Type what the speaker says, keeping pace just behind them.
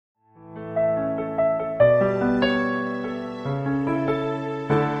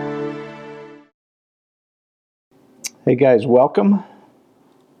Hey guys, welcome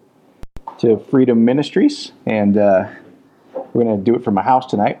to Freedom Ministries, and we're going to do it from my house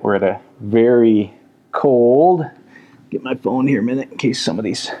tonight. We're at a very cold, get my phone here a minute in case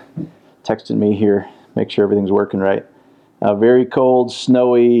somebody's texting me here, make sure everything's working right. Very cold,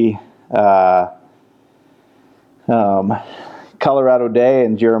 snowy Colorado day,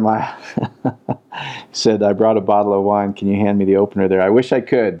 and Jeremiah said, I brought a bottle of wine, can you hand me the opener there? I wish I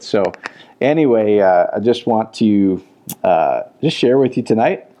could. So anyway, I just want to just share with you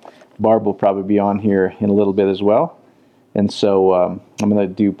tonight. Barb will probably be on here in a little bit as well. And so I'm going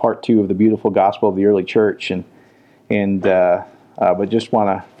to do part 2 of the beautiful gospel of the early church. But just want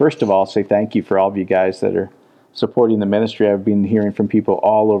to, first of all, say thank you for all of you guys that are supporting the ministry. I've been hearing from people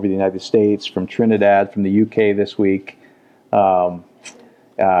all over the United States, from Trinidad, from the UK this week. And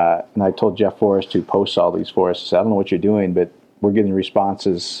I told Jeff Forrest to post all these for us. I said, I don't know what you're doing, but we're getting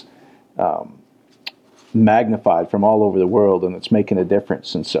responses magnified from all over the world, and it's making a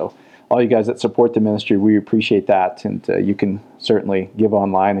difference. And so all you guys that support the ministry, we appreciate that. And you can certainly give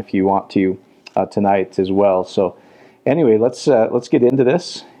online if you want to tonight as well. So anyway, let's get into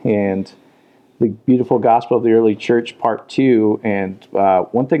this and the beautiful gospel of the early church, part 2. And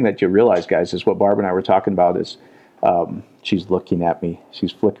one thing that you realize, guys, is what Barb and I were talking about is she's looking at me.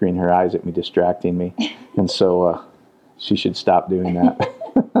 She's flickering her eyes at me, distracting me. And so she should stop doing that.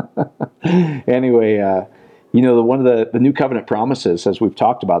 Anyway, one of the New Covenant promises, as we've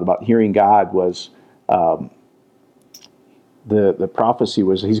talked about hearing God, was the prophecy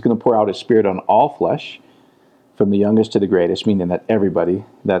was He's going to pour out His Spirit on all flesh, from the youngest to the greatest, meaning that everybody.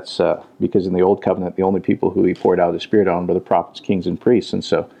 That's because in the Old Covenant, the only people who He poured out His Spirit on were the prophets, kings, and priests, and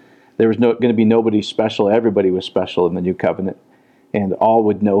so there was going to be nobody special. Everybody was special in the New Covenant, and all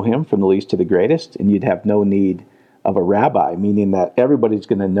would know Him from the least to the greatest, and you'd have no need of a rabbi, meaning that everybody's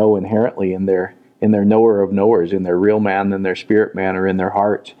going to know inherently in their knower of knowers, in their real man, in their spirit man, or in their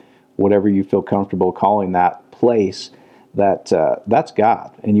heart, whatever you feel comfortable calling that place, that's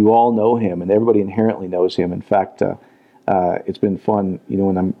God, and you all know Him, and everybody inherently knows Him. In fact, it's been fun,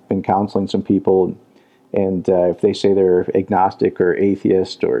 when I've been counseling some people, and if they say they're agnostic or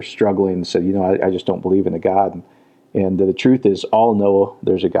atheist or struggling, and say, I just don't believe in a God, and the truth is, all know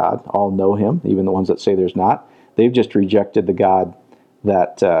there's a God, all know Him, even the ones that say there's not. They've just rejected the God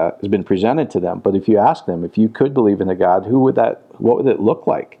that has been presented to them. But if you ask them, if you could believe in a God, what would it look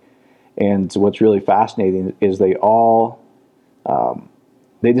like? And what's really fascinating is they all,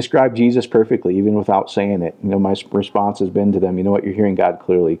 they describe Jesus perfectly, even without saying it. My response has been to them, you're hearing God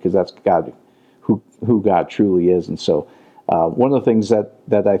clearly, because that's God, who God truly is. And so one of the things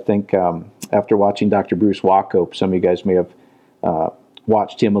that I think, after watching Dr. Bruce Wauchope, some of you guys may have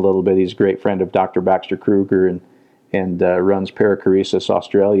watched him a little bit. He's a great friend of Dr. Baxter Kruger and runs Parachoresis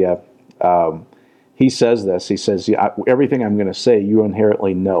Australia. He says this. He says, everything I'm going to say, you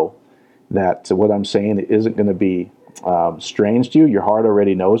inherently know that what I'm saying isn't going to be strange to you. Your heart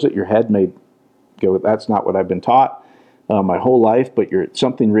already knows it. Your head may go, that's not what I've been taught my whole life, but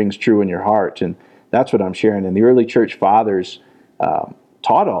something rings true in your heart. And that's what I'm sharing. And the early church fathers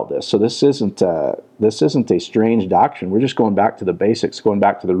taught all this. So this isn't a strange doctrine. We're just going back to the basics, going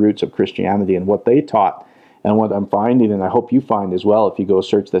back to the roots of Christianity and what they taught. And what I'm finding, and I hope you find as well if you go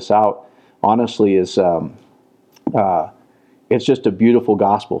search this out, honestly, is it's just a beautiful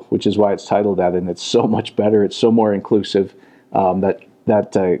gospel, which is why it's titled that, and it's so much better. It's so more inclusive.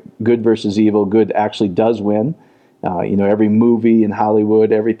 That good versus evil, good actually does win. Every movie in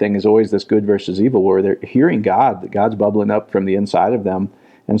Hollywood, everything is always this good versus evil, where they're hearing God, that God's bubbling up from the inside of them,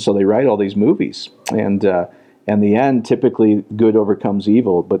 and so they write all these movies. And in the end, typically good overcomes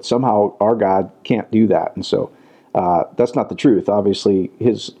evil, but somehow our God can't do that. And so that's not the truth. Obviously,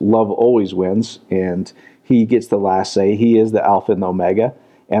 His love always wins, and He gets the last say. He is the Alpha and the Omega,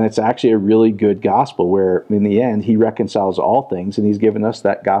 and it's actually a really good gospel where, in the end, He reconciles all things, and He's given us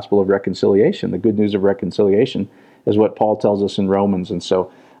that gospel of reconciliation. The good news of reconciliation is what Paul tells us in Romans. And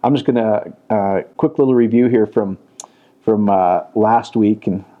so I'm just going to quick little review here from last week.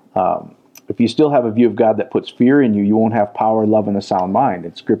 And if you still have a view of God that puts fear in you, you won't have power, love, and a sound mind.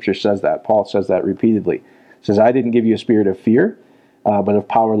 And Scripture says that. Paul says that repeatedly. He says, I didn't give you a spirit of fear, but of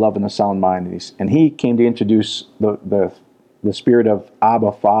power, love, and a sound mind. And he came to introduce the spirit of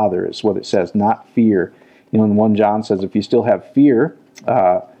Abba, Father, is what it says, not fear. In 1 John says, if you still have fear,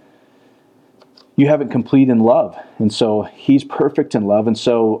 you haven't complete in love. And so He's perfect in love. And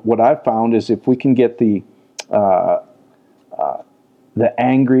so what I've found is if we can get the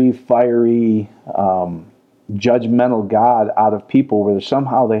angry, fiery, judgmental God out of people, where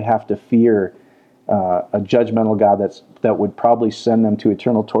somehow they have to fear a judgmental God that would probably send them to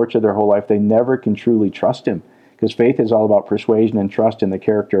eternal torture their whole life, they never can truly trust Him. because faith is all about persuasion and trust in the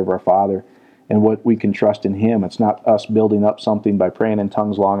character of our Father and what we can trust in Him. It's not us building up something by praying in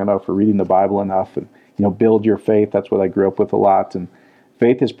tongues long enough or reading the Bible enough and, build your faith. That's what I grew up with a lot. And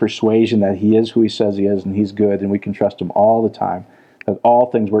faith is persuasion that He is who He says He is and He's good and we can trust Him all the time. That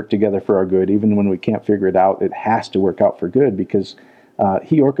all things work together for our good. Even when we can't figure it out, it has to work out for good because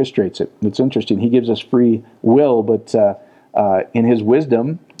He orchestrates it. It's interesting. He gives us free will, but in His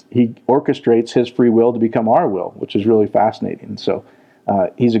wisdom, He orchestrates His free will to become our will, which is really fascinating. So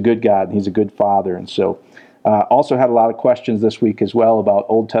He's a good God, and He's a good Father. And so also had a lot of questions this week as well about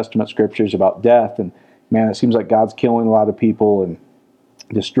Old Testament scriptures, about death. And man, it seems like God's killing a lot of people and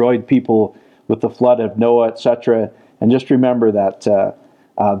destroyed people with the flood of Noah, etc. And just remember that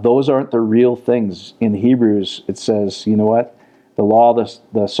those aren't the real things. In Hebrews, it says, you know what? The law,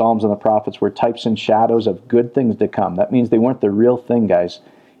 the Psalms, and the prophets were types and shadows of good things to come. That means they weren't the real thing, guys.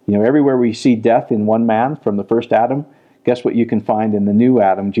 Everywhere we see death in one man from the first Adam, guess what you can find in the new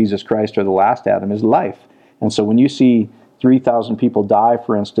Adam, Jesus Christ, or the last Adam, is life. And so when you see 3,000 people die,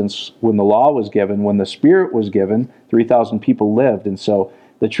 for instance, when the law was given, when the Spirit was given, 3,000 people lived. And so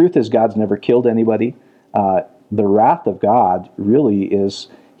the truth is God's never killed anybody. The wrath of God really is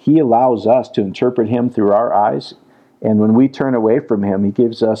He allows us to interpret Him through our eyes. And when we turn away from Him, He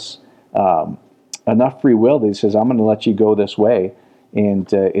gives us enough free will that He says, I'm going to let you go this way.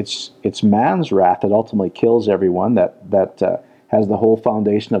 And it's man's wrath that ultimately kills everyone, that has the whole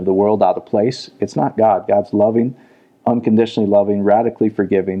foundation of the world out of place. It's not God. God's loving, unconditionally loving, radically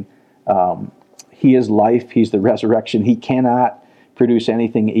forgiving. He is life. He's the resurrection. He cannot produce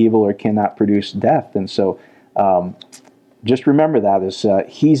anything evil or cannot produce death. And so just remember that is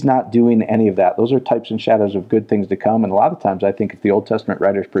He's not doing any of that. Those are types and shadows of good things to come. And a lot of times I think it's the Old Testament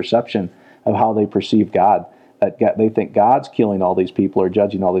writer's perception of how they perceive God. That they think God's killing all these people or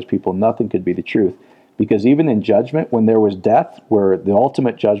judging all these people. Nothing could be the truth. Because even in judgment, when there was death, where the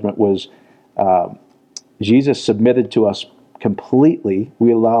ultimate judgment was Jesus submitted to us completely,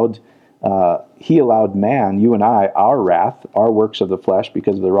 He allowed man, you and I, our wrath, our works of the flesh,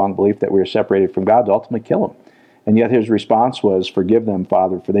 because of the wrong belief that we were separated from God, to ultimately kill Him. And yet His response was, forgive them,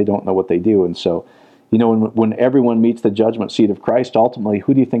 Father, for they don't know what they do. And so, when everyone meets the judgment seat of Christ, ultimately,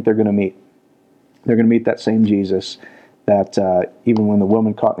 who do you think they're going to meet? They're going to meet that same Jesus that even when the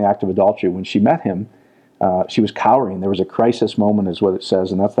woman caught in the act of adultery, when she met Him, she was cowering. There was a crisis moment is what it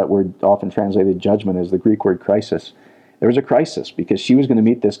says, and that's that word often translated judgment is the Greek word crisis. There was a crisis because she was going to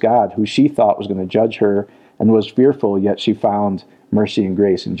meet this God who she thought was going to judge her and was fearful, yet she found mercy and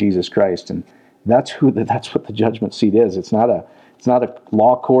grace in Jesus Christ. And that's what the judgment seat is. It's not a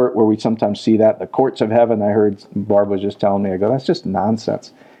law court where we sometimes see that. The courts of heaven, I heard Barb was just telling me, I go, that's just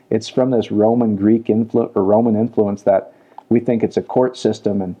nonsense. It's from this Roman influence that we think it's a court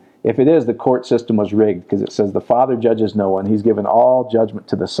system. And if it is, the court system was rigged because it says the Father judges no one. He's given all judgment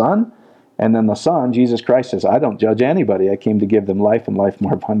to the Son. And then the Son, Jesus Christ, says, I don't judge anybody. I came to give them life and life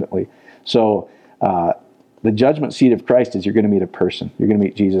more abundantly. So the judgment seat of Christ is you're going to meet a person. You're going to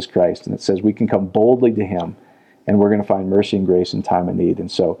meet Jesus Christ. And it says we can come boldly to Him and we're going to find mercy and grace in time of need. And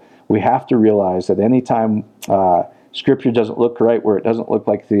so we have to realize that anytime Scripture doesn't look right, where it doesn't look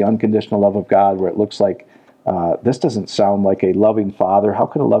like the unconditional love of God, where it looks like this doesn't sound like a loving Father. How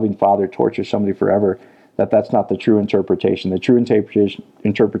can a loving Father torture somebody forever? That's not the true interpretation. The true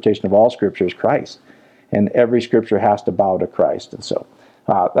interpretation of all Scripture is Christ. And every Scripture has to bow to Christ. And so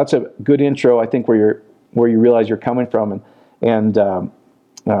that's a good intro, I think, where you realize you're coming from. And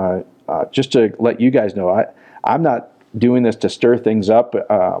just to let you guys know, I'm not doing this to stir things up.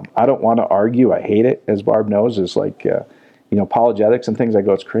 I don't want to argue. I hate it, as Barb knows. It's like, apologetics and things. I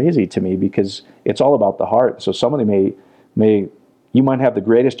go, it's crazy to me because it's all about the heart. So somebody you might have the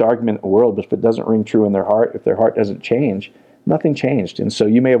greatest argument in the world, but if it doesn't ring true in their heart, if their heart doesn't change, nothing changed. And so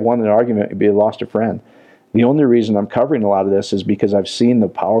you may have won an argument, you'd be lost a friend. The only reason I'm covering a lot of this is because I've seen the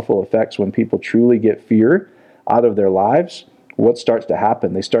powerful effects when people truly get fear out of their lives. What starts to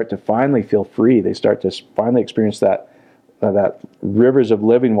happen? They start to finally feel free. They start to finally experience that rivers of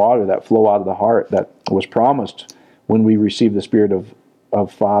living water that flow out of the heart that was promised when we receive the Spirit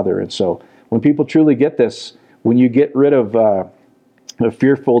of Father. And so when people truly get this, when you get rid of the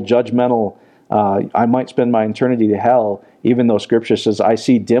fearful, judgmental, I might spend my eternity to hell, even though Scripture says I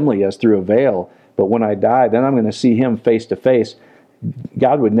see dimly as through a veil, but when I die, then I'm going to see Him face to face.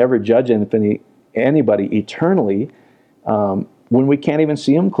 God would never judge anybody eternally when we can't even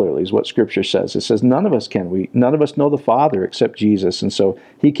see Him clearly, is what Scripture says. It says none of us can. None of us know the Father except Jesus. And so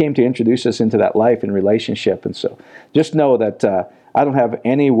He came to introduce us into that life and relationship. And so just know that I don't have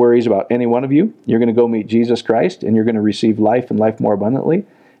any worries about any one of you. You're going to go meet Jesus Christ, and you're going to receive life and life more abundantly.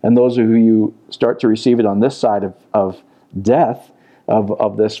 and those who you start to receive it on this side of death,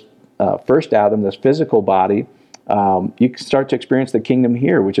 of this first Adam, this physical body, you can start to experience the kingdom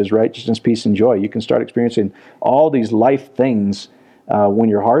here, which is righteousness, peace, and joy. You can start experiencing all these life things when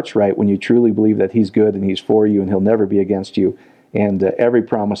your heart's right, when you truly believe that He's good and He's for you and He'll never be against you. And every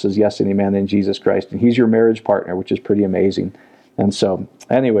promise is yes and amen in Jesus Christ. And He's your marriage partner, which is pretty amazing. And so,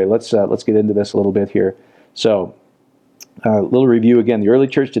 anyway, let's get into this a little bit here. So, a little review again. The early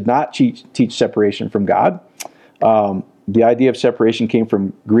church did not teach separation from God. The idea of separation came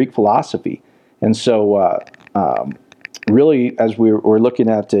from Greek philosophy. And so, really, as we're looking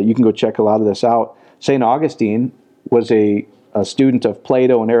at, you can go check a lot of this out. St. Augustine was a student of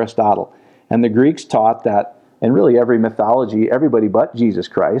Plato and Aristotle. And the Greeks taught that, and really every mythology, everybody but Jesus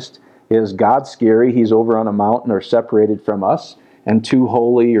Christ, is God scary. He's over on a mountain or separated from us and too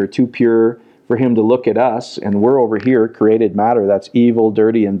holy or too pure for Him to look at us. And we're over here, created matter that's evil,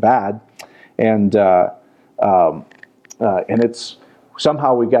 dirty, and bad. And it's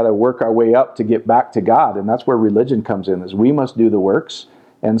somehow we got to work our way up to get back to God. And that's where religion comes in, is we must do the works.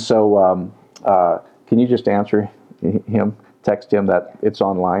 And so can you just answer him, text him that it's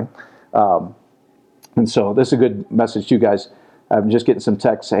online? And so this is a good message to you guys. I'm just getting some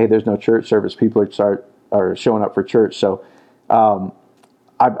texts. Hey, there's no church service. People are showing up for church. So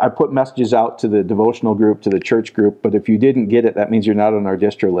I put messages out to the devotional group, to the church group. But if you didn't get it, that means you're not on our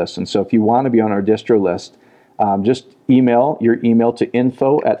distro list. And so if you want to be on our distro list, just email your email to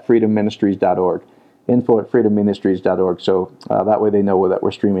info@freedomministries.org. info@freedomministries.org. So that way they know that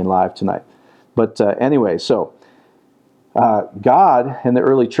we're streaming live tonight. But anyway, so God and the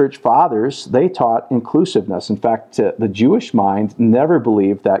early church fathers, they taught inclusiveness. In fact, the Jewish mind never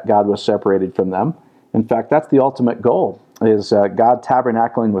believed that God was separated from them. In fact, that's the ultimate goal, is God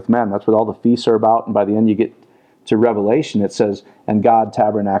tabernacling with men. That's what all the feasts are about. And by the end you get to Revelation, it says, and God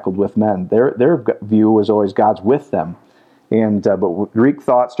tabernacled with men. Their view was always God's with them. And but Greek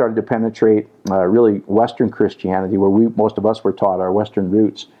thought started to penetrate really Western Christianity, where most of us were taught our Western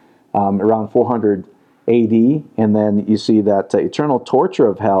roots, around 400 AD. And then you see that eternal torture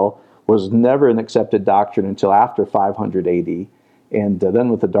of hell was never an accepted doctrine until after 500 AD. And then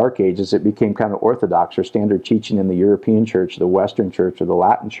with the Dark Ages, it became kind of orthodox or standard teaching in the European church, the Western church, or the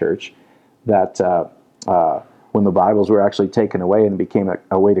Latin church, that when the Bibles were actually taken away, and it became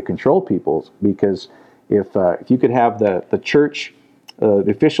a way to control people. Because if you could have the church,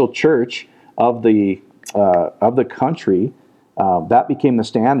 the official church of the country, that became the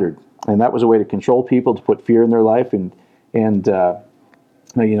standard, and that was a way to control people, to put fear in their life, and if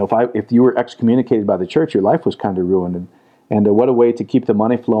you were excommunicated by the church, your life was kind of ruined. And what a way to keep the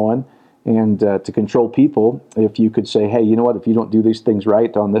money flowing and to control people. If you could say, hey, you know what? If you don't do these things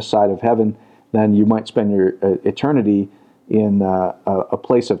right on this side of heaven, then you might spend your eternity in a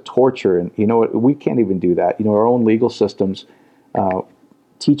place of torture. And you know what? We can't even do that. You know, our own legal systems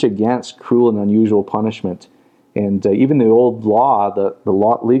teach against cruel and unusual punishment. And even the old law, the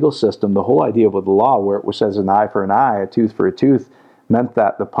legal system, the whole idea of the law, where it says an eye for an eye, a tooth for a tooth, meant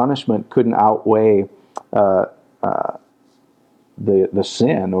that the punishment couldn't outweigh the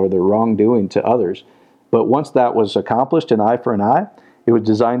sin or the wrongdoing to others. But once that was accomplished, an eye for an eye, it was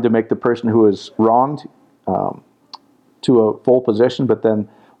designed to make the person who was wronged to a full position. But then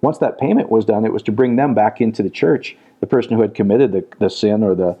once that payment was done, it was to bring them back into the church, the person who had committed the sin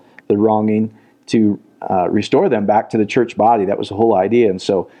or the wronging, to restore them back to the church body. That was the whole idea. And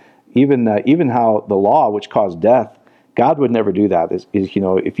so even how the law, which caused death, God would never do that.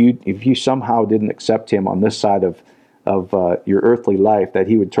 If you somehow didn't accept Him on this side of your earthly life, that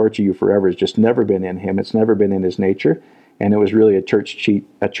He would torture you forever, has just never been in Him. It's never been in His nature. And it was really a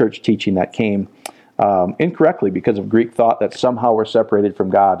church teaching that came incorrectly because of Greek thought that somehow we're separated from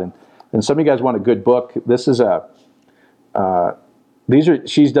God. And some of you guys want a good book. This is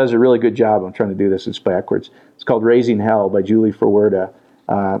she does a really good job. I'm trying to do this, it's backwards. It's called Raising Hell by Julie Forwerda.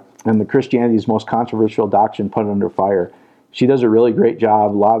 And the Christianity's most controversial doctrine put under fire. She does a really great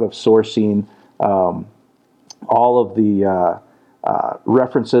job, a lot of sourcing, all of the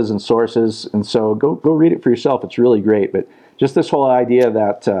references and sources, and so go read it for yourself. It's really great. But just this whole idea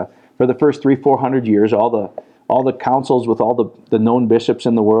that for the first 300-400 years, all the councils with all the known bishops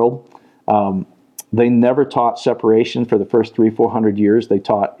in the world, they never taught separation. For the first 300-400 years, they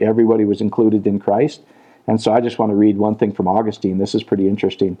taught everybody was included in Christ. And so I just want to read one thing from Augustine. This is pretty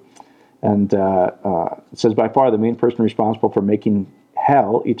interesting. And it says, by far the main person responsible for making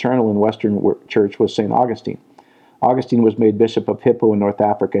hell eternal in Western Church was St. Augustine. Augustine was made Bishop of Hippo in North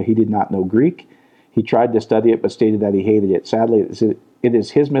Africa. He did not know Greek. He tried to study it, but stated that he hated it. Sadly, it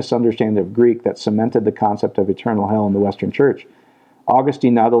is his misunderstanding of Greek that cemented the concept of eternal hell in the Western Church.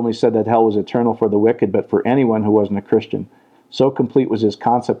 Augustine not only said that hell was eternal for the wicked, but for anyone who wasn't a Christian. So complete was his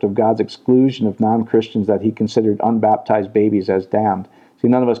concept of God's exclusion of non-Christians that he considered unbaptized babies as damned. See,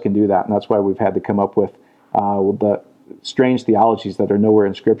 none of us can do that, and that's why we've had to come up with the strange theologies that are nowhere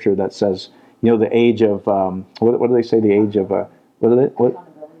in Scripture that says, the age of, what do they say, the age of,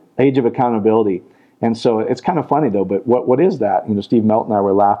 age of accountability. And so it's kind of funny, though, but what is that? Steve Melton and I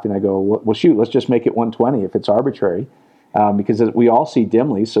were laughing. I go, well, shoot, let's just make it 120 if it's arbitrary, because we all see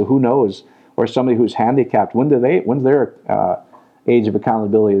dimly, so who knows? Or somebody who's handicapped, when's their age of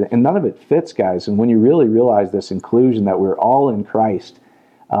accountability? And none of it fits, guys. And when you really realize this inclusion, that we're all in Christ,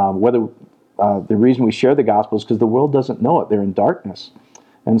 the reason we share the gospel is because the world doesn't know it. They're in darkness.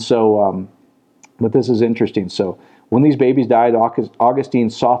 And so, but this is interesting. So when these babies died, Augustine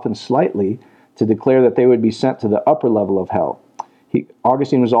softened slightly to declare that they would be sent to the upper level of hell.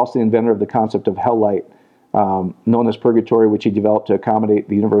 Augustine was also the inventor of the concept of hell light, known as purgatory, which he developed to accommodate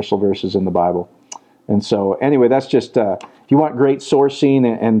the universal verses in the Bible. And so, anyway, that's just, if you want great sourcing,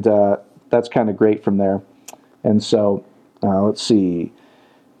 and that's kind of great from there. And so, let's see.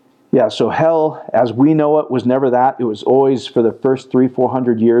 Yeah, so hell, as we know it, was never that. It was always, for the first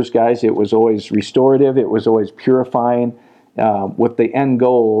 300-400 years, guys, it was always restorative. It was always purifying, with the end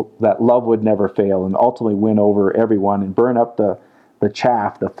goal that love would never fail and ultimately win over everyone and burn up the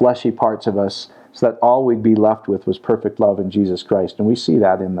chaff, the fleshy parts of us, so that all we'd be left with was perfect love in Jesus Christ. And we see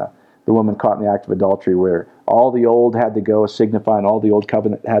that in the woman caught in the act of adultery, where all the old had to go, signifying all the old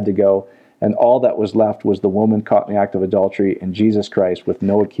covenant had to go, and all that was left was the woman caught in the act of adultery and Jesus Christ with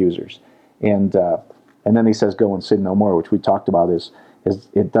no accusers. And then he says, go and sin no more, which we talked about is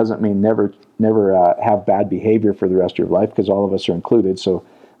it doesn't mean never have bad behavior for the rest of your life, because all of us are included. So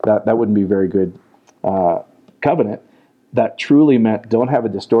that wouldn't be a very good covenant. That truly meant don't have a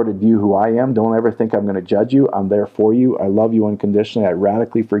distorted view who I am. Don't ever think I'm going to judge you. I'm there for you. I love you unconditionally. I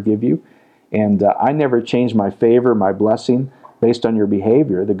radically forgive you. And I never change my favor, my blessing, based on your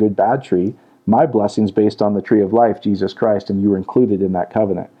behavior, the good, bad tree. My blessing's based on the tree of life, Jesus Christ, and you were included in that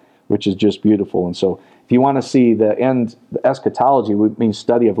covenant, which is just beautiful. And so if you want to see the end, the eschatology, which means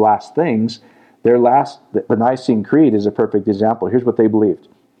study of last things, the Nicene Creed is a perfect example. Here's what they believed.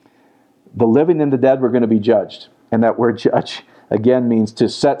 The living and the dead were going to be judged. And that word judge, again, means to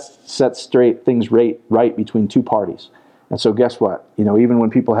set straight things right between two parties. And so guess what? Even when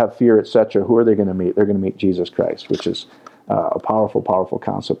people have fear, etc., who are they going to meet? They're going to meet Jesus Christ, which is a powerful, powerful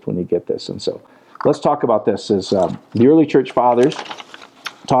concept when you get this. And so let's talk about this. As the early church fathers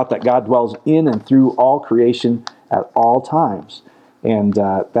taught that God dwells in and through all creation at all times. And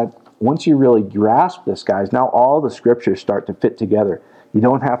that once you really grasp this, guys, now all the scriptures start to fit together. You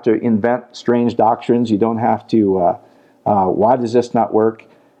don't have to invent strange doctrines. You don't have to, why does this not work?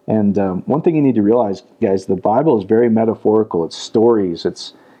 And one thing you need to realize, guys, the Bible is very metaphorical. It's stories.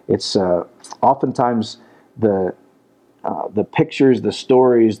 It's oftentimes the pictures, the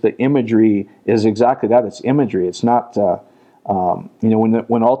stories, the imagery is exactly that. It's imagery. It's not,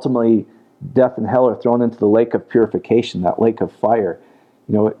 when ultimately death and hell are thrown into the lake of purification, that lake of fire.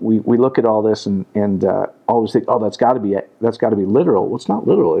 We look at all this and always think, oh, that's got to be literal. Well, it's not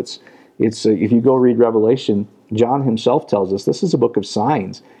literal. It's if you go read Revelation, John himself tells us this is a book of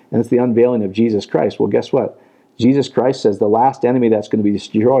signs, and it's the unveiling of Jesus Christ. Well, guess what? Jesus Christ says the last enemy that's going to be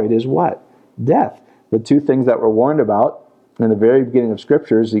destroyed is what? Death. The two things that we're warned about in the very beginning of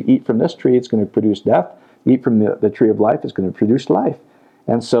Scripture is you eat from this tree, it's going to produce death. You eat from the tree of life, it's going to produce life.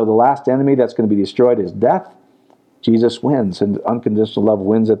 And so the last enemy that's going to be destroyed is death. Jesus wins, and unconditional love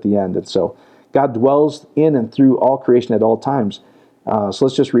wins at the end. And so God dwells in and through all creation at all times. So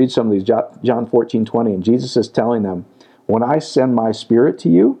let's just read some of these. John 14:20, and Jesus is telling them, when I send my Spirit to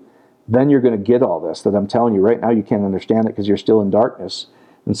you, then you're going to get all this that I'm telling you. Right now you can't understand it because you're still in darkness.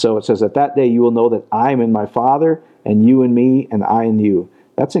 And so it says, at that day you will know that I am in my Father, and you in me, and I in you.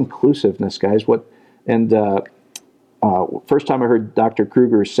 That's inclusiveness, guys. First time I heard Dr.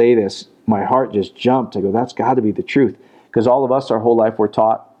 Kruger say this, my heart just jumped. I go, that's got to be the truth. Because all of us, our whole life, we're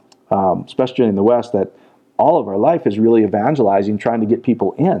taught, especially in the West, that all of our life is really evangelizing, trying to get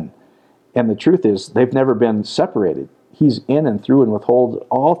people in. And the truth is, they've never been separated. He's in and through and withholds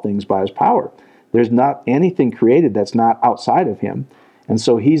all things by his power. There's not anything created that's not outside of him. And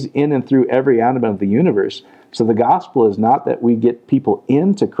so he's in and through every atom of the universe. So the gospel is not that we get people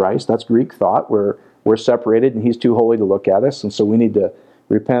into Christ. That's Greek thought. We're separated and he's too holy to look at us. And so we need to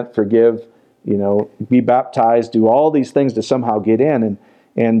repent, forgive, be baptized, do all these things to somehow get in.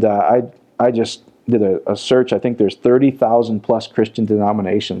 And I just did a search. I think there's 30,000 plus Christian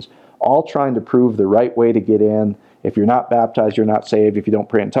denominations, all trying to prove the right way to get in. If you're not baptized, you're not saved. If you don't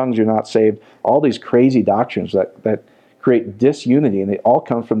pray in tongues, you're not saved. All these crazy doctrines that create disunity, and it all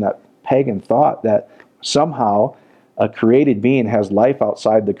comes from that pagan thought that somehow a created being has life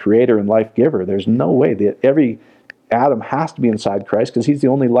outside the creator and life giver. There's no way that every atom has to be inside Christ because he's the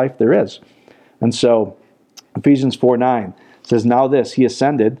only life there is. And so Ephesians 4:9 says, now this, he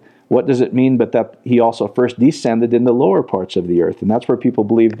ascended. What does it mean but that he also first descended in the lower parts of the earth? And that's where people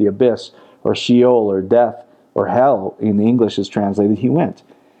believe the abyss or Sheol or death or hell in the English is translated, he went.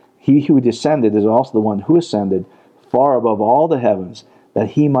 He who descended is also the one who ascended far above all the heavens,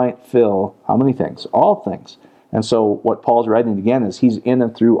 that he might fill how many things? All things. And so what Paul's writing again is he's in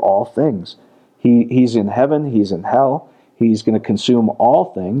and through all things. He's in heaven, he's in hell, he's going to consume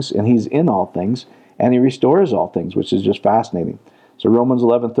all things, and he's in all things, and he restores all things, which is just fascinating. So Romans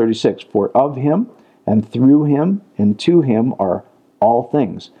 11:36, for of him and through him and to him are all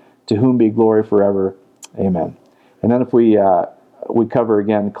things, to whom be glory forever. Amen. And then if we cover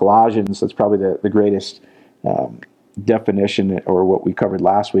again Colossians, that's probably the greatest definition, or what we covered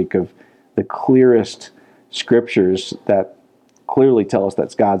last week, of the clearest scriptures that clearly tell us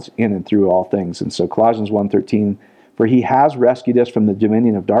that God's in and through all things. And so Colossians 1:13, for he has rescued us from the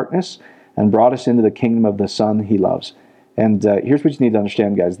dominion of darkness and brought us into the kingdom of the Son he loves. And here's what you need to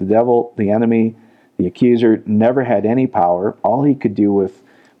understand, guys. The devil, the enemy, the accuser, never had any power. All he could do with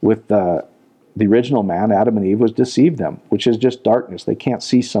the original man, Adam and Eve, was deceive them, which is just darkness. They can't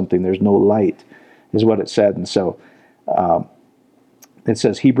see something. There's no light, is what it said. And so it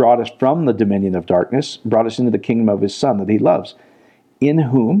says, he brought us from the dominion of darkness, brought us into the kingdom of his Son that he loves, in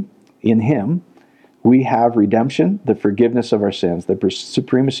whom, in him, we have redemption, the forgiveness of our sins, the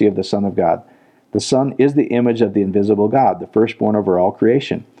supremacy of the Son of God. The Son is the image of the invisible God, the firstborn over all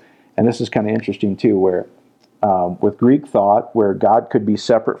creation. And this is kind of interesting too, where with Greek thought, where God could be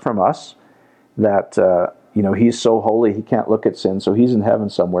separate from us, that he's so holy he can't look at sin, so he's in heaven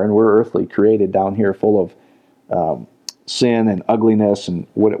somewhere, and we're earthly, created down here, full of sin and ugliness and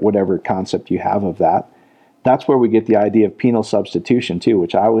whatever concept you have of that. That's where we get the idea of penal substitution too,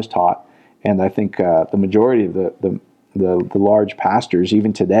 which I was taught, and I think the majority of the large pastors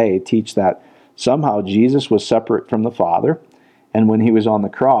even today teach that somehow Jesus was separate from the Father, and when he was on the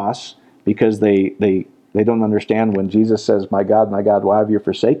cross, because they don't understand when Jesus says, my God, why have you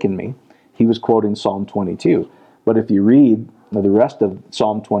forsaken me? He was quoting Psalm 22. But if you read the rest of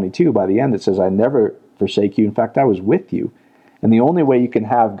Psalm 22, by the end it says, I never forsake you. In fact, I was with you. And the only way you can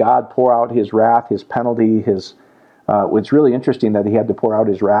have God pour out his wrath, his penalty, it's really interesting that he had to pour out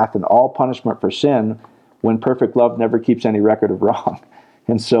his wrath and all punishment for sin when perfect love never keeps any record of wrong.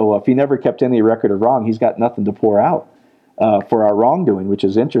 And so if he never kept any record of wrong, he's got nothing to pour out for our wrongdoing, which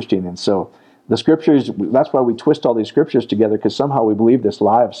is interesting. And so the scriptures, that's why we twist all these scriptures together, because somehow we believe this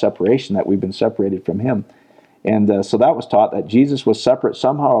lie of separation, that we've been separated from him. And so that was taught, that Jesus was separate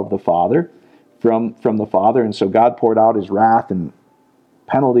somehow of the Father, from the Father, and so God poured out his wrath and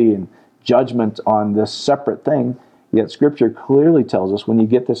penalty and judgment on this separate thing. Yet Scripture clearly tells us, when you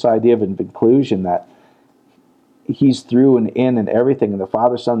get this idea of inclusion, that he's through and in and everything, and the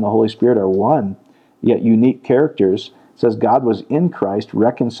Father, Son, and the Holy Spirit are one, yet unique characters. It says God was in Christ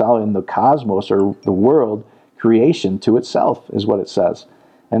reconciling the cosmos, or the world, creation, to itself, is what it says.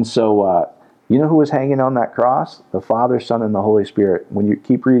 And so you know who was hanging on that cross? The Father, Son, and the Holy Spirit. When you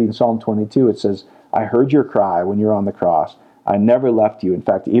keep reading Psalm 22, it says, I heard your cry when you were on the cross. I never left you. In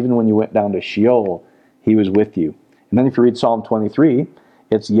fact, even when you went down to Sheol, he was with you. And then if you read Psalm 23,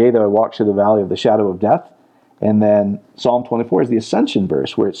 it's, yea, though I walk through the valley of the shadow of death. And then Psalm 24 is the ascension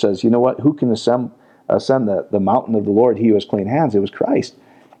verse, where it says, you know what? Who can ascend the mountain of the Lord? He who has clean hands. It was Christ.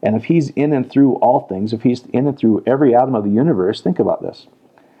 And if he's in and through all things, if he's in and through every atom of the universe, think about this.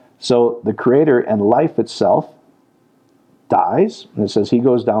 So the Creator and life itself dies, and it says he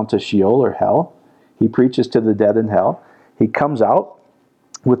goes down to Sheol, or hell. He preaches to the dead in hell. He comes out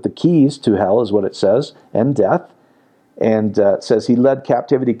with the keys to hell, is what it says, and death. And it says he led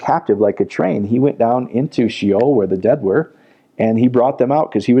captivity captive like a train. He went down into Sheol, where the dead were, and he brought them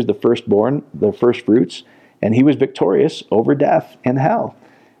out, because he was the firstborn, the first fruits, and he was victorious over death and hell.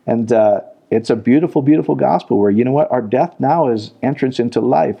 And it's a beautiful, beautiful gospel where, you know what, our death now is entrance into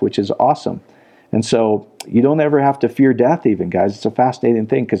life, which is awesome. And so you don't ever have to fear death even, guys. It's a fascinating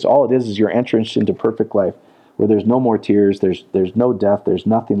thing, because all it is your entrance into perfect life, where there's no more tears, there's no death, there's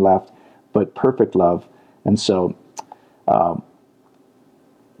nothing left but perfect love. And so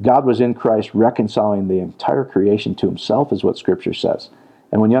God was in Christ reconciling the entire creation to himself, is what Scripture says.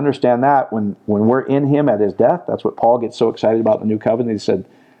 And when you understand that, when we're in him at his death, that's what Paul gets so excited about in the New Covenant. He said,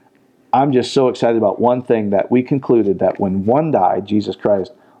 I'm just so excited about one thing, that we concluded that when one died, Jesus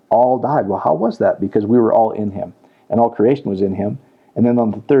Christ, all died. Well, how was that? Because we were all in him, and all creation was in him. And then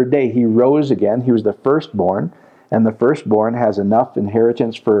on the third day, he rose again. He was the firstborn. and the firstborn has enough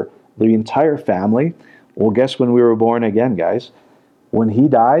inheritance for the entire family. Well, guess when we were born again, guys? When he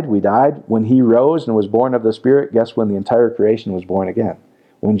died, we died. When he rose and was born of the Spirit, guess when the entire creation was born again?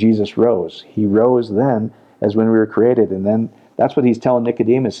 When Jesus rose. He rose then as when we were created. And then that's what he's telling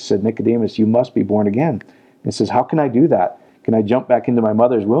Nicodemus. He said, Nicodemus, you must be born again. And he says, how can I do that? Can I jump back into my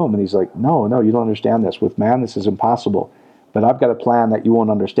mother's womb? And he's like, no, you don't understand this. With man, this is impossible. But I've got a plan that you won't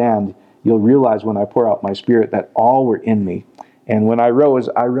understand. You'll realize when I pour out my Spirit that all were in me. And when I rose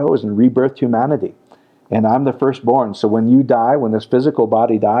and rebirthed humanity. And I'm the firstborn. So when you die, when this physical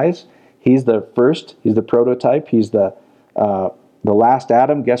body dies, he's the first, he's the prototype, he's the last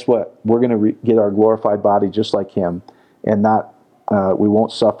Adam. Guess what? We're going to get our glorified body just like him. And not, we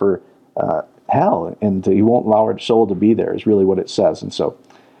won't suffer hell. And he won't allow our soul to be there is really what it says. And so,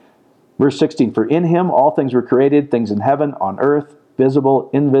 verse 16, for in him all things were created, things in heaven, on earth, visible,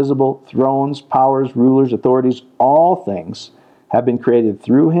 invisible, thrones, powers, rulers, authorities, all things have been created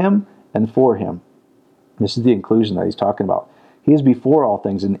through him and for him. This is the inclusion that he's talking about. He is before all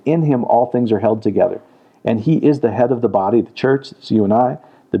things, and in him all things are held together. And he is the head of the body, the church, it's you and I,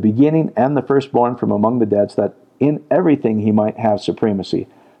 the beginning and the firstborn from among the dead, so that in everything he might have supremacy.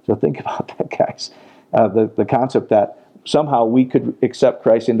 So think about that, guys. The concept that somehow we could accept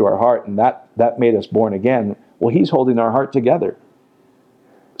Christ into our heart, and that made us born again. Well, he's holding our heart together.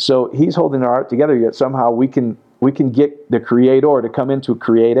 So he's holding our heart together, yet somehow we can get the Creator to come into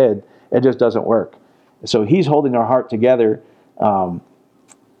created. It just doesn't work. So he's holding our heart together.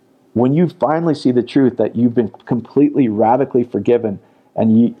 When you finally see the truth that you've been completely, radically forgiven,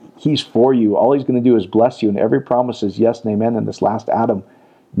 and he's for you, all he's going to do is bless you, and every promise is yes and amen in this last Adam.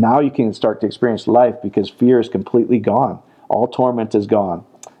 Now you can start to experience life because fear is completely gone. All torment is gone.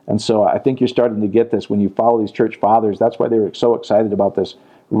 And so I think you're starting to get this when you follow these church fathers. That's why they were so excited about this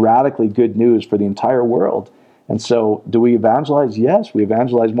radically good news for the entire world. And so, do we evangelize? Yes, we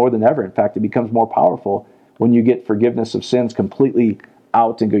evangelize more than ever. In fact, it becomes more powerful when you get forgiveness of sins completely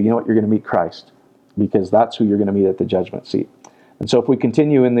out and go, you know what, you're going to meet Christ, because that's who you're going to meet at the judgment seat. And so if we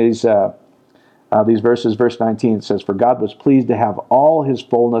continue in these verses, verse 19, it says, for God was pleased to have all his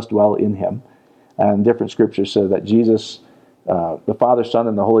fullness dwell in him. And different scriptures say that Jesus, the Father, Son,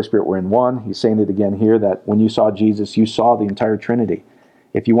 and the Holy Spirit were in one. He's saying it again here, that when you saw Jesus, you saw the entire Trinity.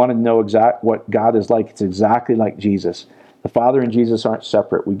 If you want to know what God is like, it's exactly like Jesus. The Father and Jesus aren't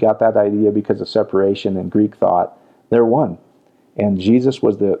separate. We got that idea because of separation and Greek thought. They're one. And Jesus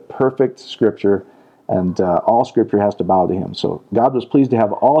was the perfect Scripture, and all Scripture has to bow to him. So God was pleased to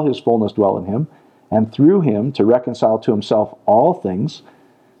have all his fullness dwell in him, and through him to reconcile to himself all things,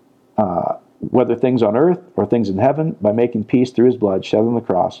 whether things on earth or things in heaven, by making peace through his blood shed on the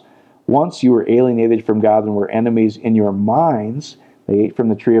cross. Once you were alienated from God and were enemies in your minds. They ate from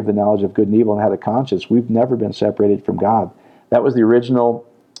the tree of the knowledge of good and evil and had a conscience. We've never been separated from God. That was the original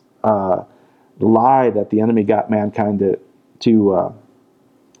lie that the enemy got mankind to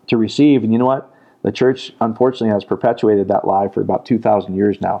receive. And you know what? The church, unfortunately, has perpetuated that lie for about 2,000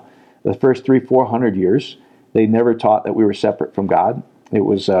 years now. The first 400 years, they never taught that we were separate from God. It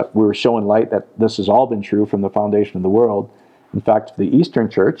was we were showing light that this has all been true from the foundation of the world. In fact, the Eastern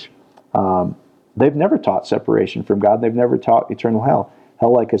Church, they've never taught separation from God. They've never taught eternal hell.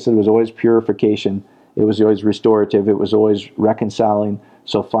 Hell, like I said, was always purification. It was always restorative. It was always reconciling.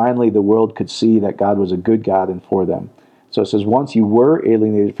 So finally, the world could see that God was a good God and for them. So it says, once you were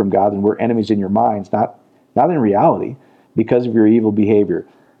alienated from God and were enemies in your minds, not in reality, because of your evil behavior.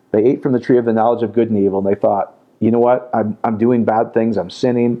 They ate from the tree of the knowledge of good and evil, and they thought, you know what? I'm doing bad things. I'm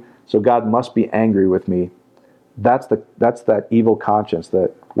sinning. So God must be angry with me. That's that evil conscience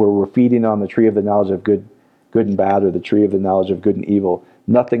that where we're feeding on the tree of the knowledge of good and bad, or the tree of the knowledge of good and evil.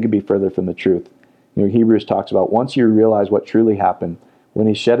 Nothing could be further from the truth. You know, Hebrews talks about once you realize what truly happened, when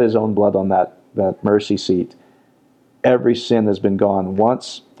he shed his own blood on that mercy seat, every sin has been gone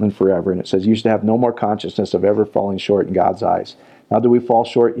once and forever. And it says you should have no more consciousness of ever falling short in God's eyes. Now, do we fall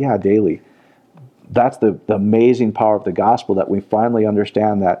short? Yeah, daily. That's the amazing power of the gospel, that we finally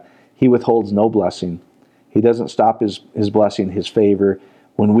understand that he withholds no blessing. He doesn't stop his blessing, his favor.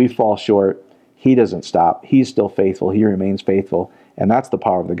 When we fall short, he doesn't stop. He's still faithful. He remains faithful. And that's the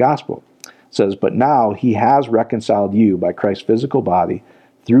power of the gospel. It says, but now he has reconciled you by Christ's physical body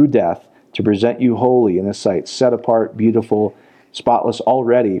through death to present you holy in his sight, set apart, beautiful, spotless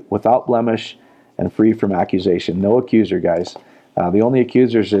already, without blemish, and free from accusation. No accuser, guys. The only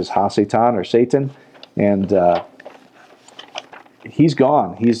accusers is Ha-Satan, or Satan, and he's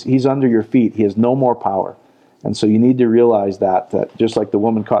gone. He's under your feet. He has no more power. And so you need to realize that just like the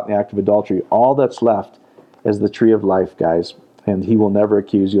woman caught in the act of adultery, all that's left is the tree of life, guys. And he will never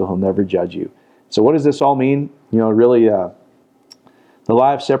accuse you. He'll never judge you. So what does this all mean? Really, the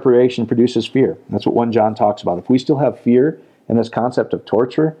lie of separation produces fear. That's what 1 John talks about. If we still have fear and this concept of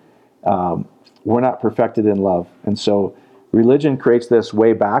torture, we're not perfected in love. And so religion creates this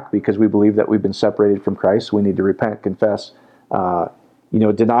way back because we believe that we've been separated from Christ. We need to repent, confess,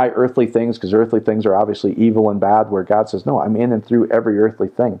 deny earthly things, because earthly things are obviously evil and bad, where God says, no, I'm in and through every earthly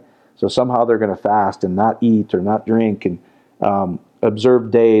thing. So somehow they're going to fast and not eat or not drink and observe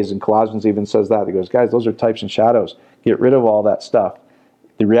days. And Colossians even says that. He goes, guys, those are types and shadows. Get rid of all that stuff.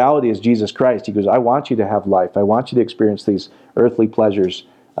 The reality is Jesus Christ. He goes, I want you to have life. I want you to experience these earthly pleasures.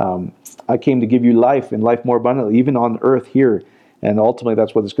 I came to give you life and life more abundantly, even on earth here. And ultimately,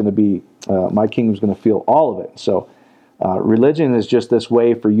 that's what it's going to be. My kingdom is going to feel all of it. So religion is just this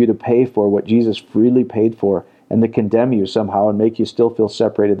way for you to pay for what Jesus freely paid for and to condemn you somehow and make you still feel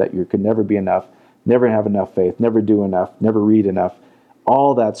separated, that you could never be enough, never have enough faith, never do enough, never read enough.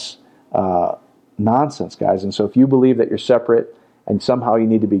 All that's nonsense, guys. And so if you believe that you're separate and somehow you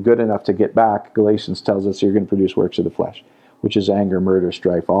need to be good enough to get back, Galatians tells us you're going to produce works of the flesh, which is anger, murder,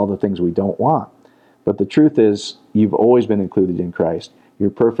 strife, all the things we don't want. But the truth is, you've always been included in Christ.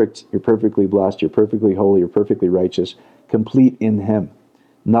 You're perfect, you're perfectly blessed, you're perfectly holy, you're perfectly righteous, complete in Him.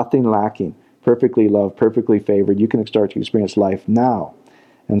 Nothing lacking, perfectly loved, perfectly favored. You can start to experience life now.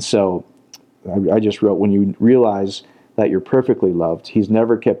 And so, I just wrote, when you realize that you're perfectly loved, He's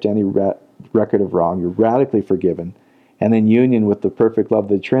never kept any record of wrong, you're radically forgiven, and in union with the perfect love of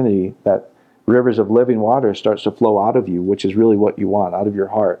the Trinity, that rivers of living water starts to flow out of you, which is really what you want, out of your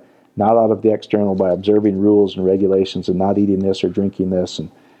heart, not out of the external by observing rules and regulations and not eating this or drinking this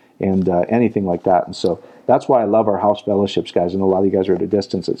and anything like that. And so that's why I love our house fellowships, guys. I know a lot of you guys are at a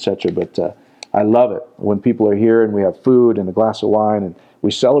distance, etc., but I love it when people are here and we have food and a glass of wine and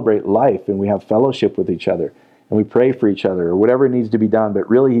we celebrate life and we have fellowship with each other and we pray for each other or whatever needs to be done. But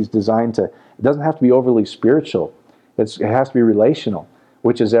really, He's designed to, it doesn't have to be overly spiritual. It has to be relational,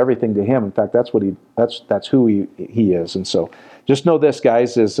 which is everything to Him. In fact, that's what that's who he is. And so just know this,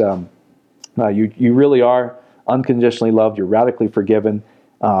 guys, is you really are unconditionally loved. You're radically forgiven.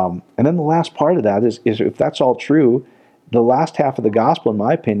 And then the last part of that is if that's all true, the last half of the gospel, in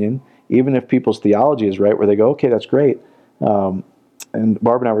my opinion, even if people's theology is right, where they go, okay, that's great. And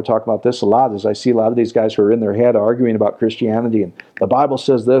Barb and I were talking about this a lot, as I see a lot of these guys who are in their head arguing about Christianity, and the Bible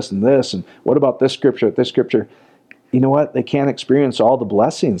says this, and what about this scripture, this scripture? You know what? They can't experience all the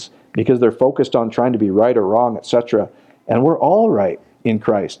blessings because they're focused on trying to be right or wrong, etc. And we're all right in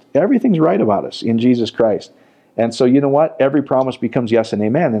Christ. Everything's right about us in Jesus Christ. And so you know what? Every promise becomes yes and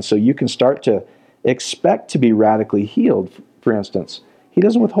amen. And so you can start to expect to be radically healed, for instance. He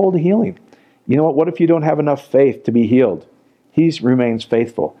doesn't withhold healing. You know what? What if you don't have enough faith to be healed? He remains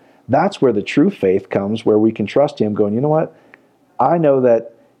faithful. That's where the true faith comes, where we can trust Him going, you know what? I know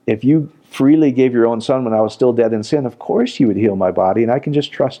that if you freely gave your own Son when I was still dead in sin, of course you would heal my body, and I can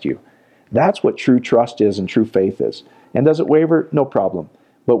just trust you. That's what true trust is and true faith is. And does it waver? No problem.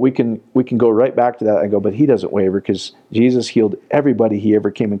 But we can go right back to that and go, but He doesn't waver because Jesus healed everybody He ever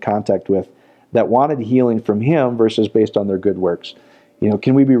came in contact with that wanted healing from Him versus based on their good works.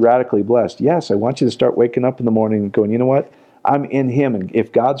 Can we be radically blessed? Yes, I want you to start waking up in the morning and going, you know what? I'm in Him, and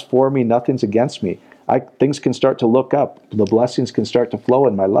if God's for me, nothing's against me. Things can start to look up. The blessings can start to flow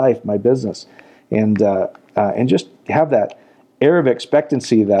in my life, my business, and just have that air of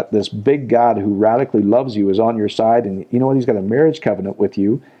expectancy that this big God who radically loves you is on your side, and you know what? He's got a marriage covenant with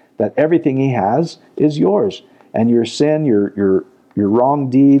you, that everything He has is yours, and your sin, your wrong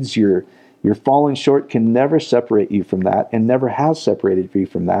deeds, your falling short can never separate you from that, and never has separated you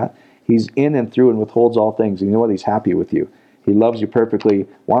from that. He's in and through and withholds all things, and you know what? He's happy with you. He loves you perfectly,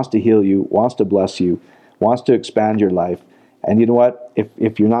 wants to heal you, wants to bless you, wants to expand your life. And you know what?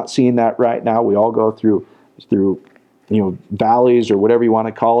 If you're not seeing that right now, we all go through valleys or whatever you want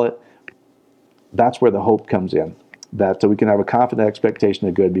to call it. That's where the hope comes in, that we can have a confident expectation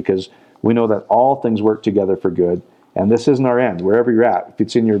of good, because we know that all things work together for good. And this isn't our end, wherever you're at. If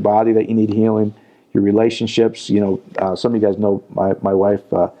it's in your body that you need healing, your relationships, some of you guys know my wife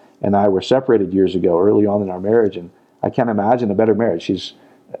and I were separated years ago, early on in our marriage, and I can't imagine a better marriage.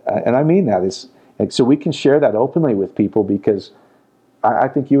 And I mean that. So we can share that openly with people, because I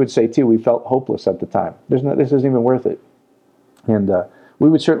think you would say too, we felt hopeless at the time. This isn't even worth it. And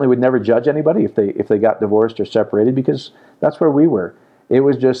we certainly would never judge anybody if they got divorced or separated, because that's where we were. It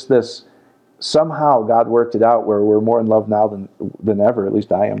was just this, somehow God worked it out where we're more in love now than ever. At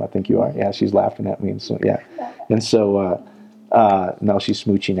least I am. I think you are. Yeah, she's laughing at me. And so, yeah. And so now she's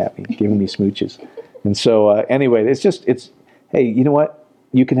smooching at me, giving me smooches. And so anyway, hey, you know what?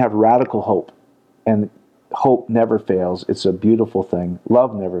 You can have radical hope, and hope never fails. It's a beautiful thing.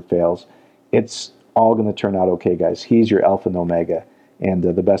 Love never fails. it's all going to turn out okay, guys. He's your Alpha and Omega, and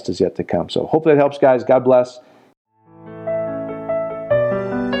the best is yet to come. So hopefully that helps, guys. God bless.